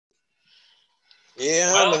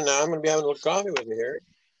Yeah, Well, I'm going to be having a little coffee with me here.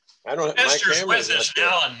 I don't. My Chester's camera's with not us there.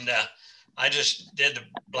 now, and I just did the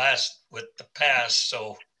blast with the pass.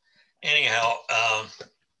 So anyhow,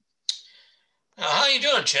 how you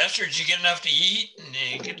doing, Chester? Did you get enough to eat and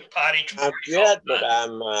you get the potty? Not yet, but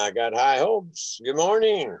I'm got high hopes. Good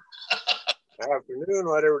morning, afternoon,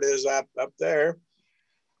 whatever it is up there.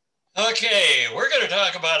 Okay, we're going to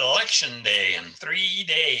talk about Election Day in 3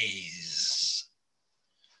 days.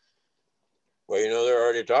 Well, they're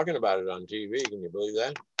already talking about it on TV. Can you believe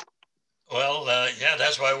that? Well, yeah,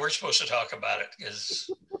 that's why we're supposed to talk about it. Because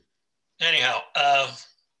anyhow,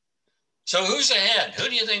 so who's ahead? Who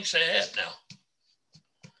do you think's ahead now?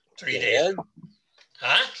 3 days. Ahead?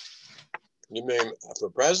 Huh? You mean for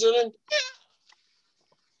president?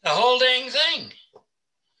 The whole dang thing.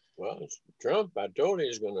 Well, it's Trump. I told you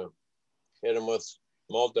he's going to hit him with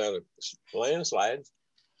landslides.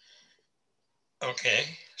 Okay,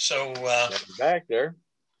 so back there.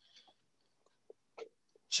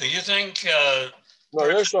 So you think? No,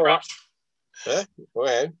 they're so. Huh? Go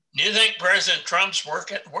ahead. Do you think President Trump's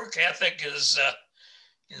work ethic is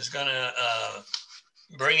going to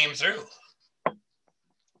bring him through?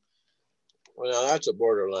 Well, now that's a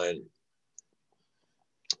borderline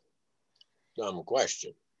dumb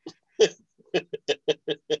question. Of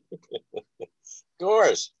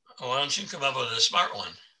course. Why don't you come up with a smart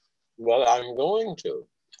one? Well, I'm going to.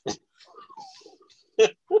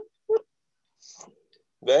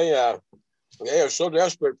 They are so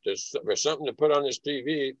desperate for something to put on this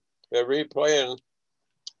TV. They're replaying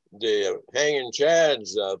the hanging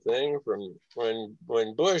Chads thing from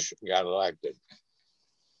when Bush got elected.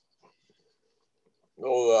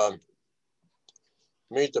 Oh,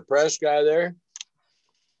 meet the press guy there.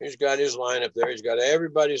 He's got his line up there. He's got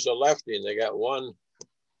everybody's a lefty, and they got one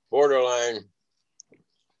borderline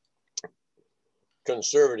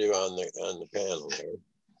conservative on the panel there.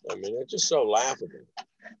 I mean, it's just so laughable.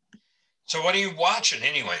 So what are you watching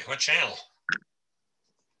anyway? What channel?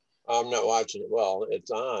 I'm not watching it. Well,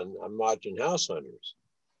 it's on. I'm watching House Hunters.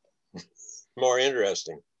 More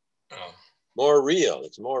interesting. Oh. More real.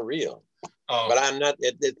 It's more real. Oh. But I'm not.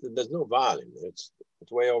 There's no volume. It's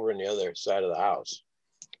way over on the other side of the house.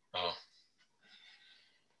 Oh.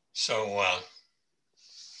 So.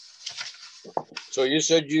 So you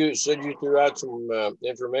said you threw out some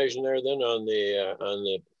information there then on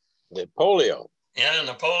the polio. Yeah, and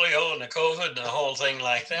the polio and the COVID and the whole thing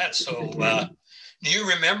like that. So, do you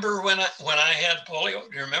remember when I had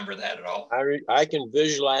polio? Do you remember that at all? I can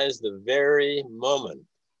visualize the very moment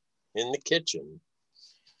in the kitchen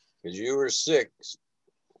because you were sick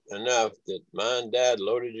enough that Mom and Dad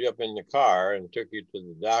loaded you up in the car and took you to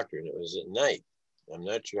the doctor, and it was at night. I'm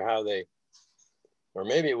not sure how they, or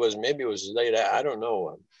maybe it was late. I don't know.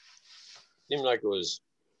 It seemed like it was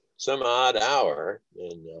some odd hour,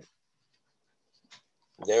 and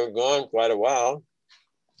they were gone quite a while.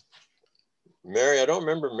 Mary, I don't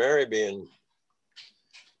remember Mary being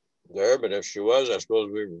there, but if she was, I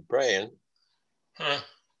suppose we were praying. Huh.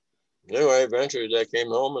 Anyway, eventually they came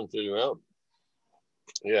home and said, well,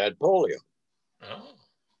 you had polio. Oh.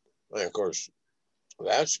 And of course,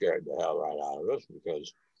 that scared the hell right out of us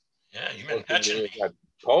because you've been touching me. Got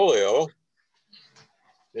polio,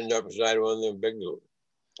 ended up inside one of them big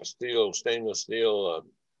stainless steel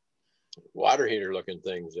water heater looking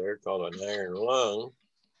things there called an iron lung.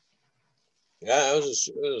 Yeah, it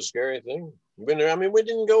was a scary thing. We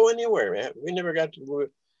didn't go anywhere, man. We never got to.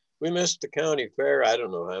 We missed the county fair. I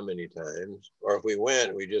don't know how many times, or if we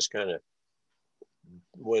went, we just kind of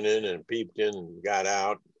went in and peeped in and got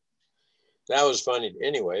out. That was funny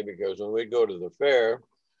anyway, because when we'd go to the fair,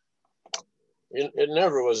 it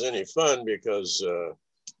never was any fun because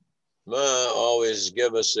Ma always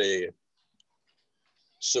give us a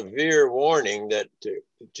severe warning that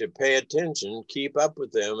to pay attention, keep up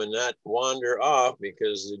with them, and not wander off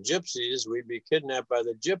because the gypsies, we'd be kidnapped by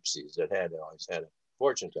the gypsies that always had a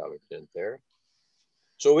fortune teller tent there.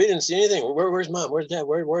 So we didn't see anything. Where's Mom? Where's Dad?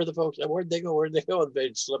 Where are the folks? Where'd they go?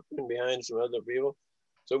 They'd slip in behind some other people.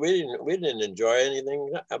 So we didn't enjoy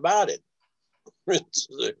anything about it. We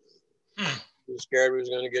were scared we was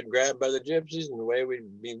going to get grabbed by the gypsies, and the way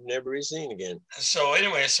we'd be never be seen again. So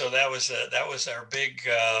anyway, that was our big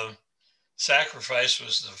sacrifice,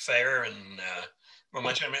 was the fair, and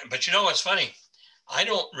but you know what's funny? I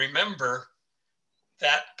don't remember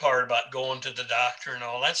that part about going to the doctor and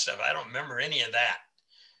all that stuff. I don't remember any of that.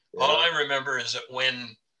 Yeah. All I remember is that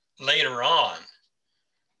when later on,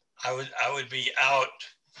 I would be out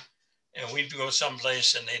and we'd go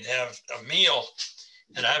someplace and they'd have a meal,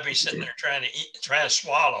 and I'd be sitting there trying to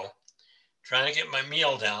swallow, trying to get my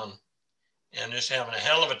meal down, and just having a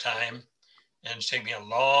hell of a time. and it take me a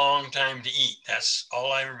long time to eat. That's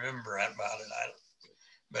all I remember about it.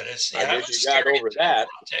 But it's, I guess you got over that.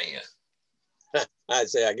 I'll tell you. I'd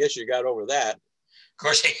say, I guess you got over that. Of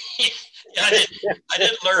course, I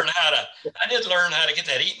did learn how to get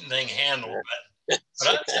that eating thing handled, but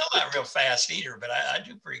I'm still not a real fast eater, but I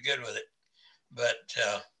do pretty good with it. But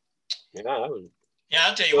yeah,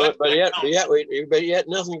 I'll tell you what. But yet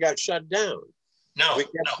nothing got shut down. No, we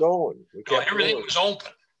kept going. Everything was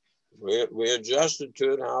open. We adjusted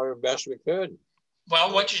to it however best we could.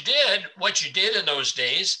 Well, what you did in those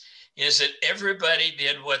days is that everybody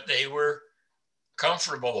did what they were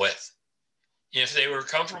comfortable with. If they were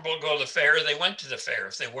comfortable to go to the fair, they went to the fair.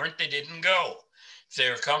 If they weren't, they didn't go. If they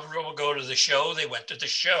were comfortable to go to the show, they went to the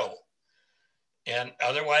show. And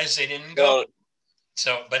otherwise, they didn't go.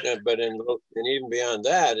 Well, but even beyond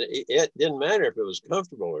that, it didn't matter if it was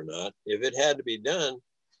comfortable or not. If it had to be done,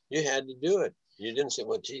 you had to do it. You didn't say,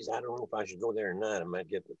 well, geez, I don't know if I should go there or not. I might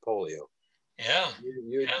get the polio. Yeah.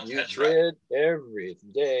 You did every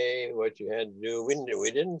day what you had to do.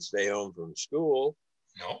 We didn't stay home from school.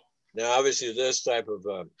 No. Now, obviously, this type of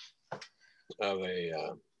a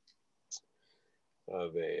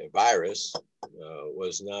virus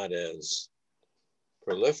was not as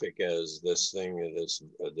prolific as this thing,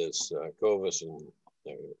 this COVID and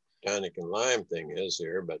tonic and Lyme thing is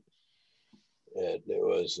here, but it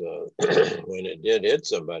was when it did hit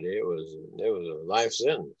somebody, it was a life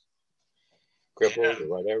sentence, crippled or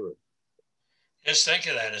whatever. Just think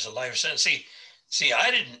of that as a life sentence. See,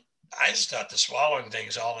 I just thought the swallowing thing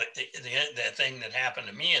is all that thing that happened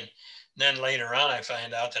to me, and then later on I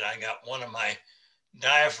find out that I got one of my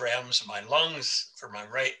diaphragms, my lungs, for my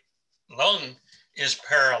right lung is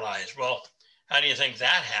paralyzed. Well, how do you think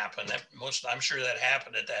that happened? I'm sure that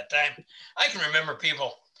happened at that time. I can remember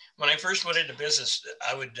people when I first went into business.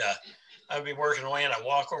 I would be working away, and I'd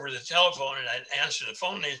walk over to the telephone, and I'd answer the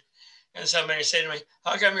phone, and somebody say to me,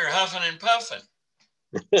 "How come you're huffing and puffing?"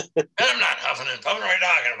 And I'm not huffing and puffing. What are you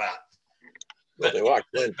talking about? But they walk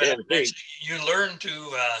 10 feet. You learn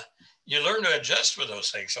to adjust with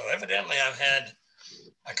those things. So evidently, I've had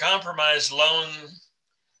a compromised lung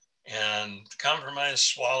and compromised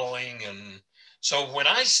swallowing, and so when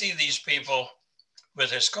I see these people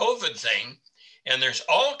with this COVID thing, and there's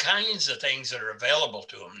all kinds of things that are available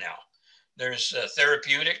to them now. There's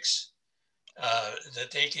therapeutics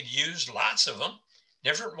that they could use, lots of them,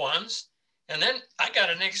 different ones. And then I got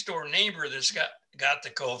a next door neighbor that's got the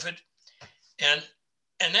COVID, and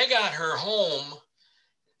they got her home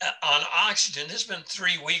on oxygen. It's been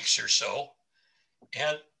 3 weeks or so,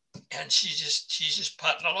 and she's just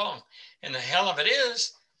putting along. And the hell of it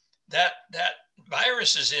is that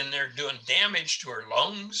virus is in there doing damage to her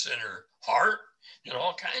lungs and her heart and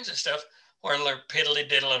all kinds of stuff while they're piddly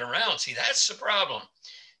diddling around. See, that's the problem.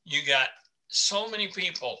 You got so many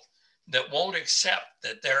people that won't accept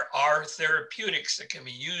that there are therapeutics that can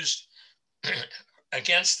be used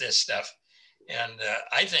against this stuff. And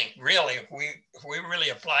I think really, if we really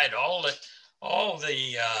applied all the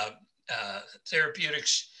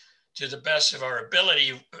therapeutics to the best of our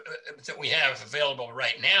ability that we have available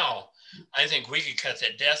right now, I think we could cut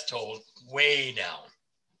that death toll way down.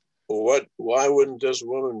 Why wouldn't this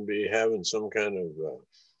woman be having some kind of,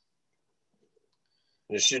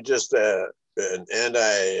 is she just an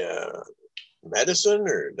medicine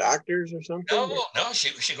or doctors or something? No,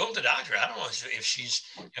 she go to the doctor. I don't know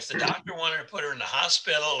if the doctor wanted to put her in the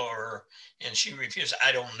hospital and she refused.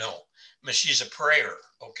 I don't know, but she's a prayer.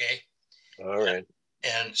 Okay. All right.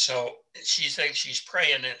 And so she thinks she's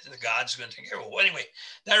praying that God's going to take care of her. Well, anyway,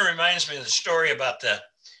 that reminds me of the story about the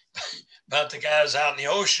guys out in the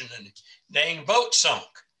ocean and dang boat sunk,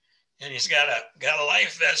 and he's got a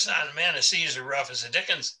life vest on. The man, the seas are rough as the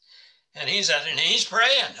dickens, and he's out there and he's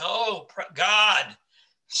praying, "Oh God,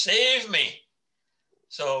 save me!"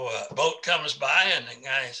 So a boat comes by, and the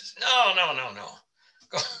guy says, "No,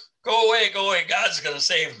 go away, God's going to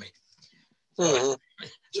save me." Mm-hmm.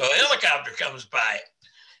 So a helicopter comes by,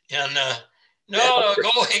 and no, go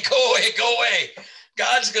away,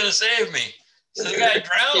 God's going to save me. So the guy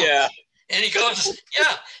drowns. Yeah. And he goes,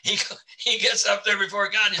 he gets up there before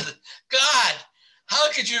God. And he says, "God, how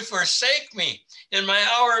could you forsake me in my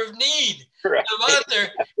hour of need? Right. I'm out there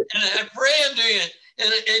and I'm praying to you,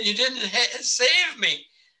 and you didn't save me."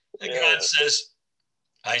 And God says,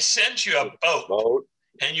 "I sent you a boat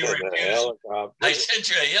and you refused. I sent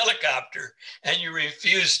you a helicopter and you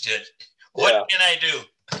refused it. What can I do?"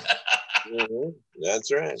 Mm-hmm. That's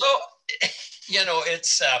right. So,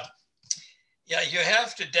 it's... you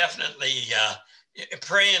have to definitely,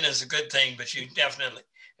 praying is a good thing, but you definitely,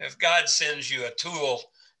 if God sends you a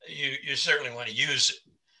tool, you certainly want to use it.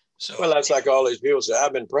 So Well, that's like all these people say,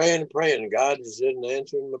 I've been praying and praying, and God just didn't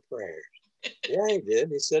answer my prayers. Yeah, he did.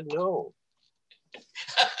 He said no.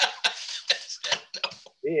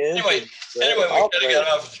 He anyway, answered we all kind of prayers. got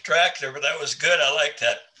off the track there, but that was good. I like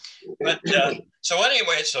that. But so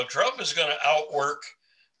anyway, so Trump is going to outwork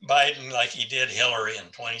Biden like he did Hillary in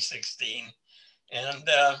 2016, and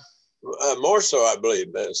More so, I believe.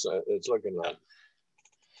 It's looking like.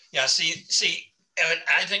 yeah. See, and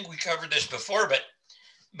I think we covered this before,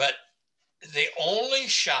 but the only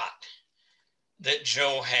shot that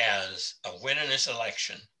Joe has of winning this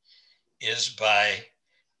election is by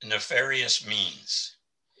nefarious means.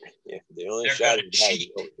 Yeah, the only They're shot going to is Biden.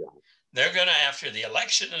 cheat. They're going to, after the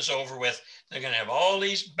election is over with, they're going to have all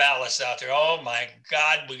these ballots out there. Oh my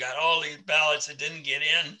God, we got all these ballots that didn't get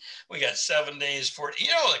in. We got 7 days for it. You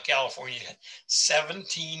know that California had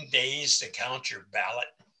 17 days to count your ballot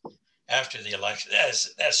after the election.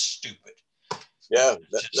 That's stupid. Yeah,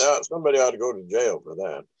 somebody ought to go to jail for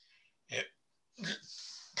that.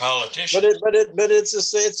 Politicians. But it's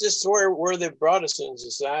just where they brought us in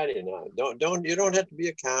society now. You don't have to be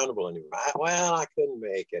accountable anymore. I couldn't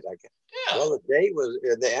make it. Yeah. Well, the date was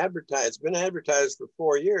they advertised. It's been advertised for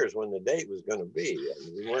 4 years when the date was going to be.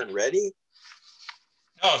 We weren't ready.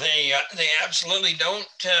 No, they absolutely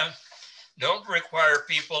don't require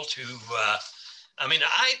people to. I mean,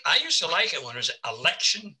 I used to like it when it was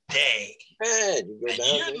election day. Man,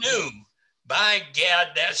 you knew, by gad,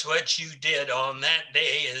 that's what you did on that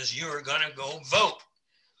day is you were going to go vote,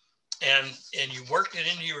 and you worked it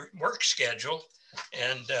into your work schedule,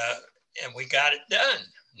 and we got it done.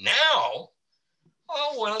 Now,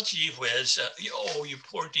 oh well, gee whiz, you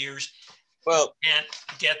poor dears. Well, can't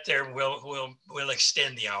get there. We'll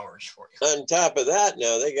extend the hours for you. On top of that,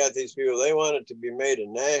 now they got these people. They want it to be made a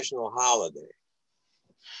national holiday.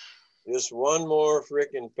 Just one more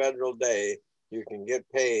freaking federal day, you can get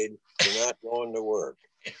paid for not going to work.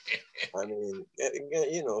 I mean,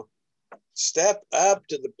 step up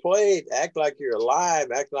to the plate. Act like you're alive.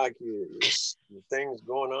 Act like you things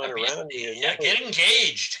going on around you. Yeah, get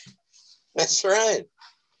engaged. That's right.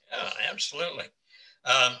 Yeah, absolutely.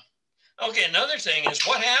 Okay, another thing is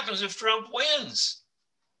what happens if Trump wins?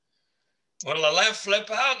 Will the left flip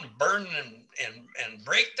out and burn and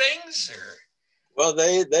break things? Or? Well,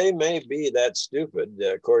 they may be that stupid.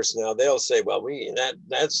 Of course, now they'll say, "Well,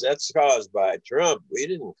 that's caused by Trump. We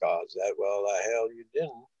didn't cause that." Well, the hell you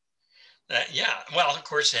didn't. Yeah. Well, of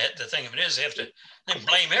course, the thing of it is they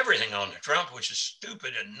blame everything on Trump, which is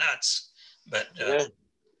stupid and nuts. But yeah.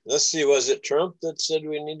 Let's see. Was it Trump that said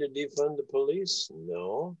we need to defund the police?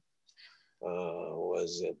 No.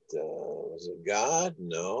 Was it God?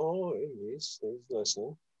 No. He's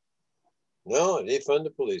listening. No, defund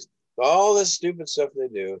the police. All this stupid stuff they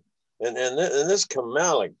do, and this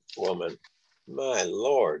Kamala woman, my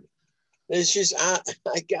Lord, it's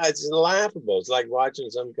laughable. It's like watching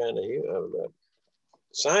some kind of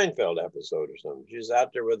Seinfeld episode or something. She's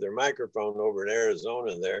out there with her microphone over in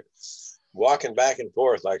Arizona there, walking back and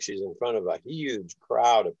forth like she's in front of a huge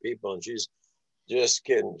crowd of people, and she's just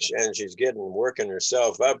kidding, and she's working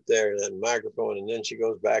herself up there, that microphone, and then she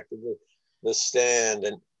goes back to the stand,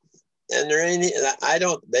 and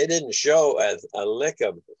they didn't show a lick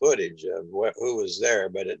of footage of who was there,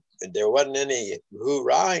 but there wasn't any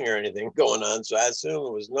hoorahing or anything going on, so I assume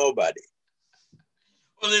it was nobody.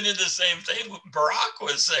 Well, they did the same thing. Barack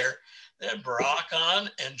was there. They had Barack on,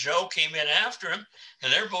 and Joe came in after him,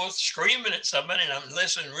 and they're both screaming at somebody, and I'm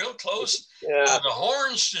listening real close. Yeah. The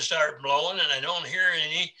horns just start blowing, and I don't hear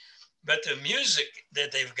any, but the music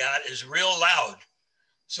that they've got is real loud.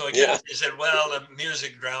 So again, They said, well, the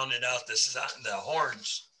music drowned out the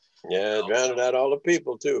horns. Yeah, drowned out all the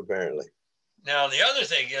people too, apparently. Now, the other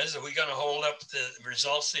thing is that we're going to hold up the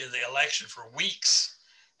results of the election for weeks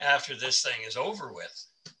after this thing is over with.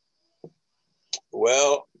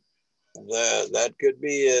 Well, that could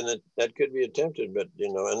be attempted, but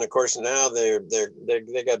and of course now they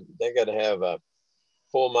got to have a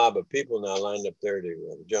whole mob of people now lined up there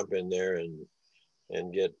to jump in there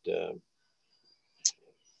and get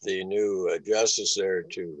the new justice there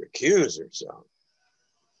to recuse herself.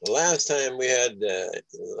 The last time we had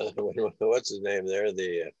what's his name there,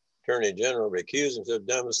 the attorney general, recuse himself,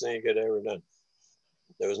 dumbest thing he could have ever done.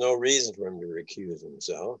 There was no reason for him to recuse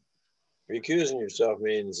himself. Recusing yourself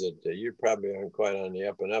means that you probably aren't quite on the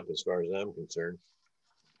up and up as far as I'm concerned.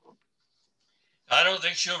 I don't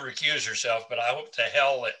think she'll recuse herself, but I hope to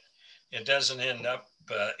hell that it doesn't end up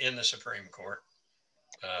in the Supreme Court.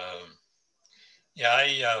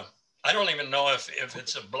 I don't even know if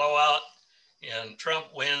it's a blowout and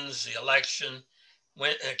Trump wins the election,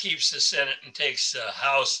 keeps the Senate and takes the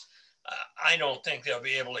House. I don't think they'll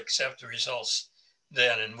be able to accept the results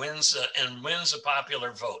then and wins the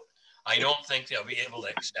popular vote. I don't think they'll be able to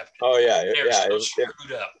accept it. Oh yeah, They're so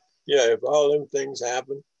screwed up. Yeah, if all them things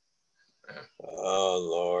happen, oh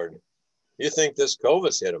Lord, you think this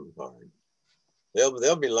COVID's hit them hard?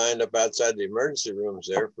 They'll be lined up outside the emergency rooms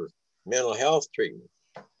there for mental health treatment.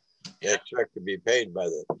 They expect to be paid by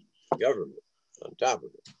the government on top of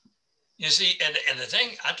it. You see, and the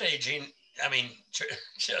thing, I'll tell you, Gene, I mean,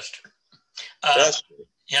 Chester. Chester.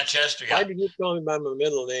 Yeah, Chester. Yeah. Why do you call me by my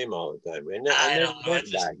middle name all the time? I never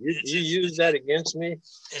meant that. You use that against me.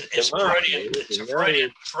 It's Freudian. It's a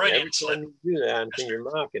Freudian slip. Every time you do that, I think you're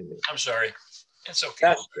mocking me. I'm sorry. It's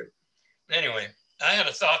okay. Chester. Anyway, I had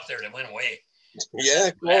a thought there that went away.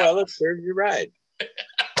 Yeah, well, it served you right.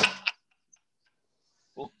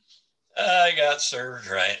 I got served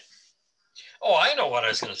right. Oh, I know what I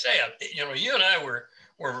was going to say. You know, you and I were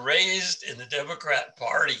raised in the Democrat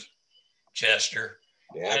Party, Chester.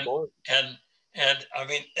 Yeah, and I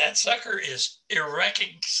mean, that sucker is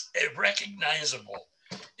irrecognizable.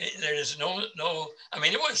 There is no. I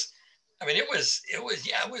mean, it was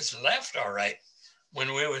left all right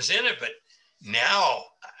when we was in it, but now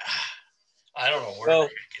I don't know where well,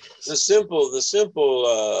 the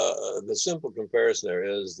simple comparison there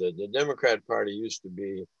is that the Democrat Party used to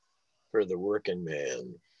be for the working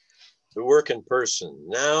man, the working person.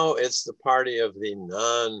 Now it's the party of the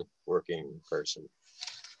non-working person.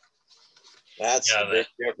 That's the big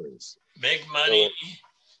difference. Big money,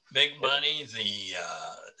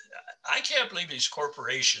 I can't believe these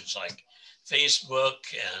corporations like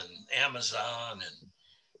Facebook and Amazon and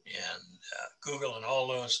Google and all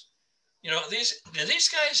those. You know, do these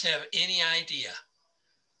guys have any idea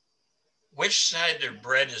which side their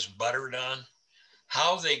bread is buttered on?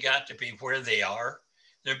 How they got to be where they are?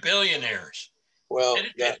 They're billionaires. Well,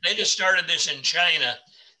 they just started this in China.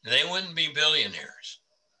 They wouldn't be billionaires.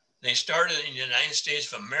 They started in the United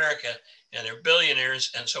States of America, and they're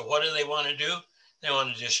billionaires. And so what do they want to do? They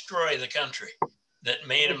want to destroy the country that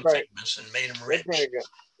made them famous and made them rich. They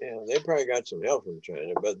probably got some help from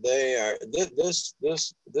China, but they are this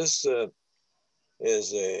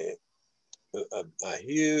is a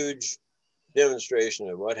huge demonstration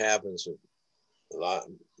of what happens to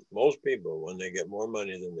most people when they get more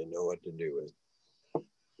money than they know what to do with.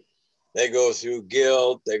 They go through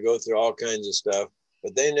guilt, they go through all kinds of stuff,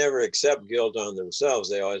 but they never accept guilt on themselves.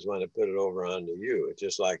 They always want to put it over onto you. It's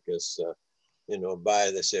just like this,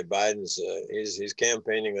 they say Biden's, he's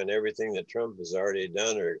campaigning on everything that Trump has already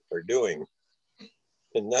done or doing.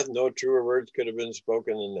 And no truer words could have been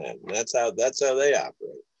spoken than that. And that's how they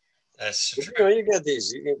operate. That's true. You know, you got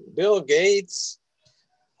these, Bill Gates,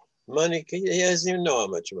 money, he doesn't even know how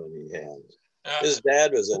much money he has. His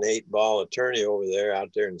dad was an 8-ball attorney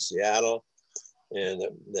out there in Seattle. And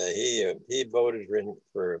he voted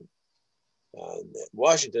for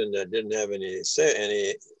Washington that didn't have any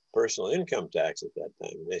personal income tax at that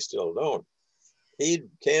time, and they still don't. He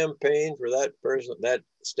campaigned for that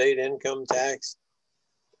state income tax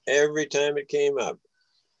every time it came up.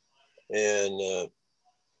 And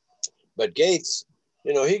but Gates,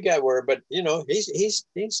 you know, he got where, but you know, he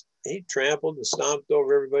trampled and stomped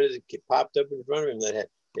over everybody that popped up in front of him that had.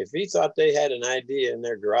 If he thought they had an idea in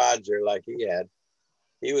their garage there like he had,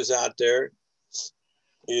 he was out there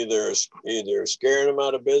either scaring them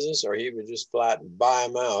out of business, or he would just flat buy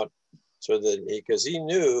them out, so that because he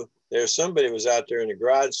knew there's somebody was out there in the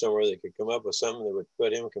garage somewhere that could come up with something that would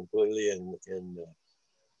put him completely in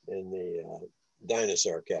the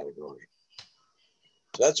dinosaur category.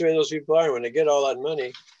 So that's where those people are. When they get all that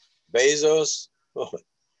money, Bezos,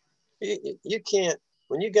 you can't,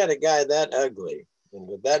 when you got a guy that ugly and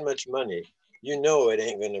with that much money, you know it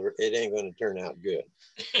ain't gonna turn out good.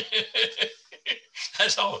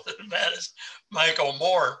 That's all that matters. Michael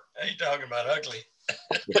Moore, are you talking about ugly?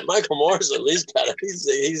 Michael Moore's at least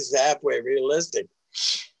he's halfway realistic.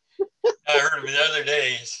 I heard him the other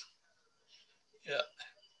day. Yeah.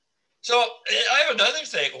 So I have another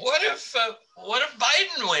thing. What if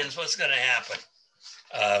Biden wins? What's going to happen?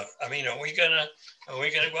 I mean, are we gonna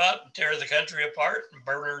go out and tear the country apart and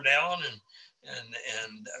burn her down and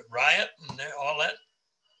riot and all that?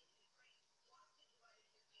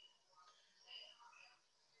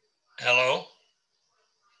 Hello.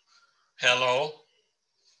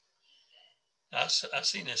 I've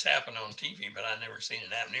seen this happen on TV, but I've never seen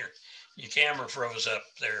it happen here. Your camera froze up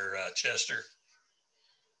there, Chester.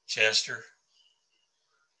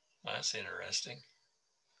 Well, that's interesting.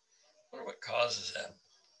 I wonder what causes that.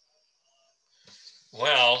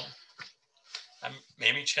 Well,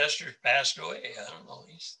 maybe Chester passed away. I don't know.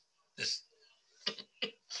 He's just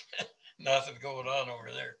nothing going on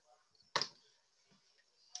over there.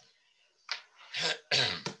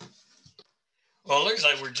 Well, it looks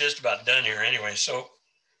like we're just about done here anyway. So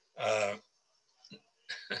I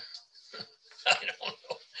don't know.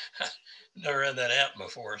 Never had that happen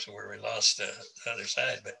before, so where we lost the other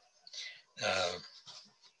side. But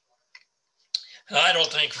I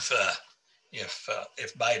don't think if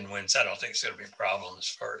Biden wins, I don't think it's going to be a problem as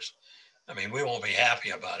far as. I mean, we won't be happy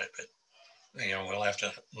about it, but we'll have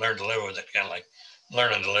to learn to live with it, kind of like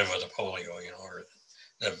learning to live with the polio, or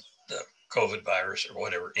the COVID virus or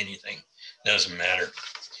whatever. Anything doesn't matter.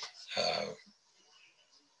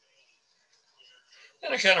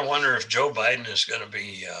 And I kind of wonder if Joe Biden is going to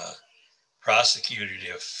be prosecuted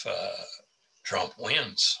if Trump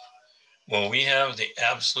wins. Will we have the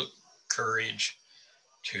absolute courage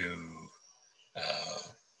to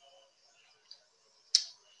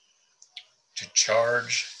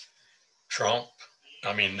charge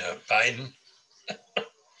Biden?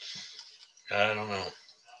 I don't know.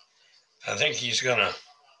 I think he's going to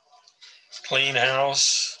clean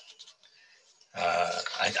house.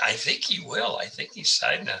 I think he will. I think he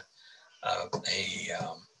signed a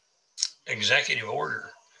executive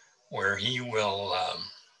order where he will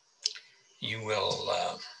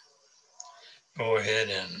go ahead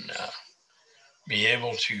and be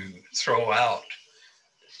able to throw out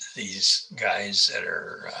these guys that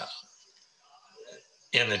are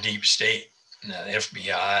in the deep state, the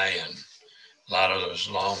FBI, and a lot of those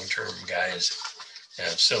long-term guys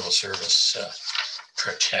have civil service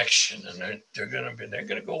protection, and they're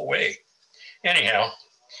gonna go away. Anyhow,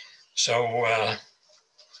 so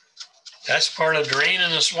that's part of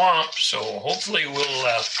draining the swamp. So hopefully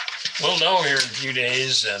we'll know here in a few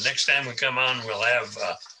days. Next time we come on, we'll have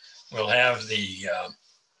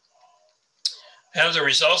the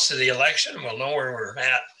results of the election. We'll know where we're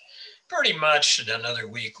at. Pretty much in another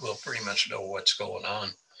week, we'll pretty much know what's going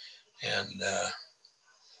on, and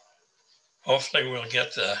hopefully we'll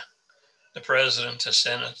get the president, the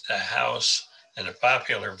Senate, the House, and a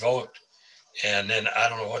popular vote. And then I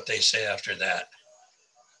don't know what they say after that.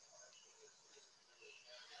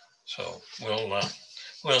 So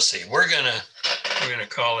we'll see. We're gonna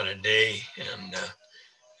call it a day and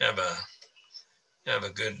have a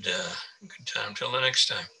good time till the next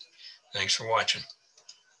time. Thanks for watching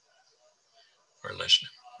or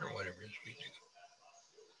listening or whatever it is we do.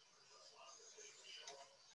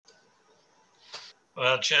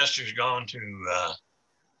 Well, Chester's gone to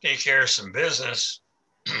take care of some business.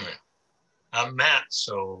 I'm Matt.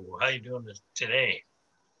 So how you doing today?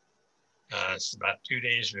 It's about 2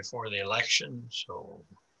 days before the election. So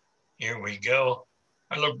here we go.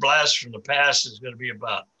 Our little blast from the past is going to be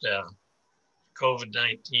about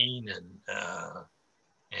COVID-19 and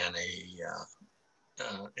a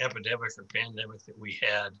epidemic or pandemic that we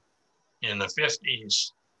had in the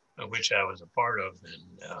 50s, which I was a part of.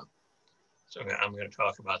 And so I'm going to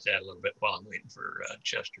talk about that a little bit while I'm waiting for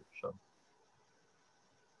Chester. So,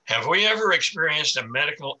 have we ever experienced a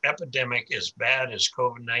medical epidemic as bad as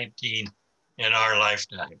COVID-19 in our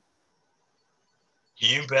lifetime?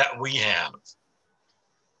 You bet we have.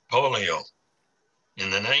 Polio in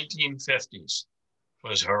the 1950s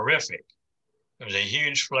was horrific. There was a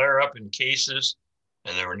huge flare-up in cases,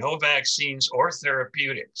 and there were no vaccines or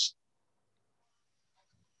therapeutics.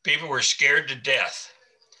 People were scared to death.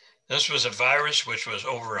 This was a virus which was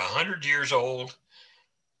over 100 years old.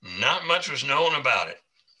 Not much was known about it,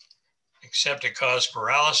 except it caused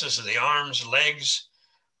paralysis of the arms, legs,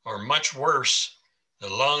 or much worse, the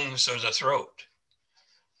lungs or the throat.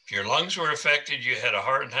 If your lungs were affected, you had a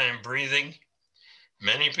hard time breathing.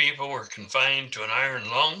 Many people were confined to an iron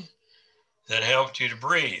lung that helped you to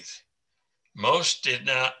breathe. Most did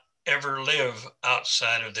not ever live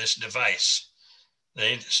outside of this device,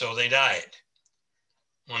 so they died.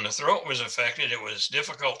 When the throat was affected, it was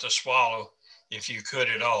difficult to swallow if you could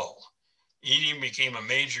at all. Eating became a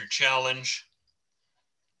major challenge.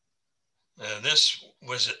 This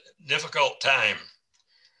was a difficult time.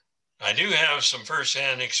 I do have some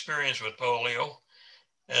firsthand experience with polio,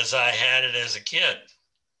 as I had it as a kid,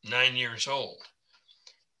 9 years old.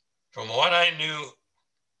 From what I knew,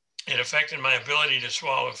 it affected my ability to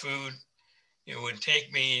swallow food. It would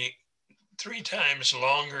take me 3 times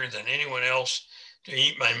longer than anyone else to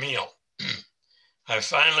eat my meal. I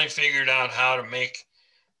finally figured out how to make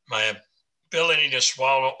my ability to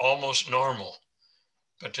swallow almost normal,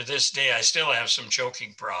 but to this day, I still have some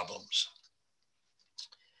choking problems.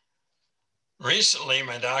 Recently,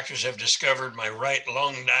 my doctors have discovered my right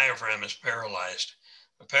lung diaphragm is paralyzed.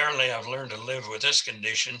 Apparently, I've learned to live with this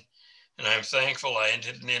condition, and I'm thankful I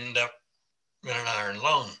didn't end up in an iron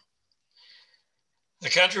lung.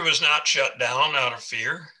 The country was not shut down out of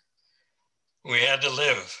fear. We had to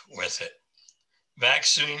live with it.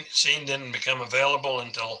 vaccine didn't become available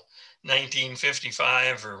until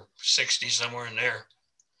 1955 or 60, somewhere in there.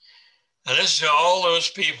 And this is to all those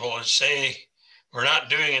people that say we're not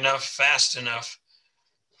doing enough fast enough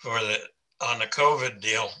on the COVID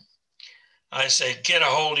deal. I say, get a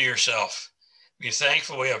hold of yourself. Be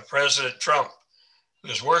thankful we have President Trump,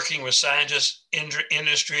 who's working with scientists,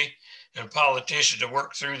 industry, and politicians to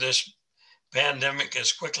work through this pandemic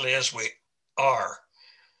as quickly as we are.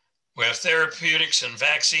 We have therapeutics and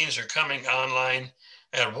vaccines are coming online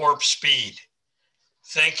at warp speed.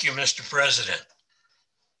 Thank you, Mr. President.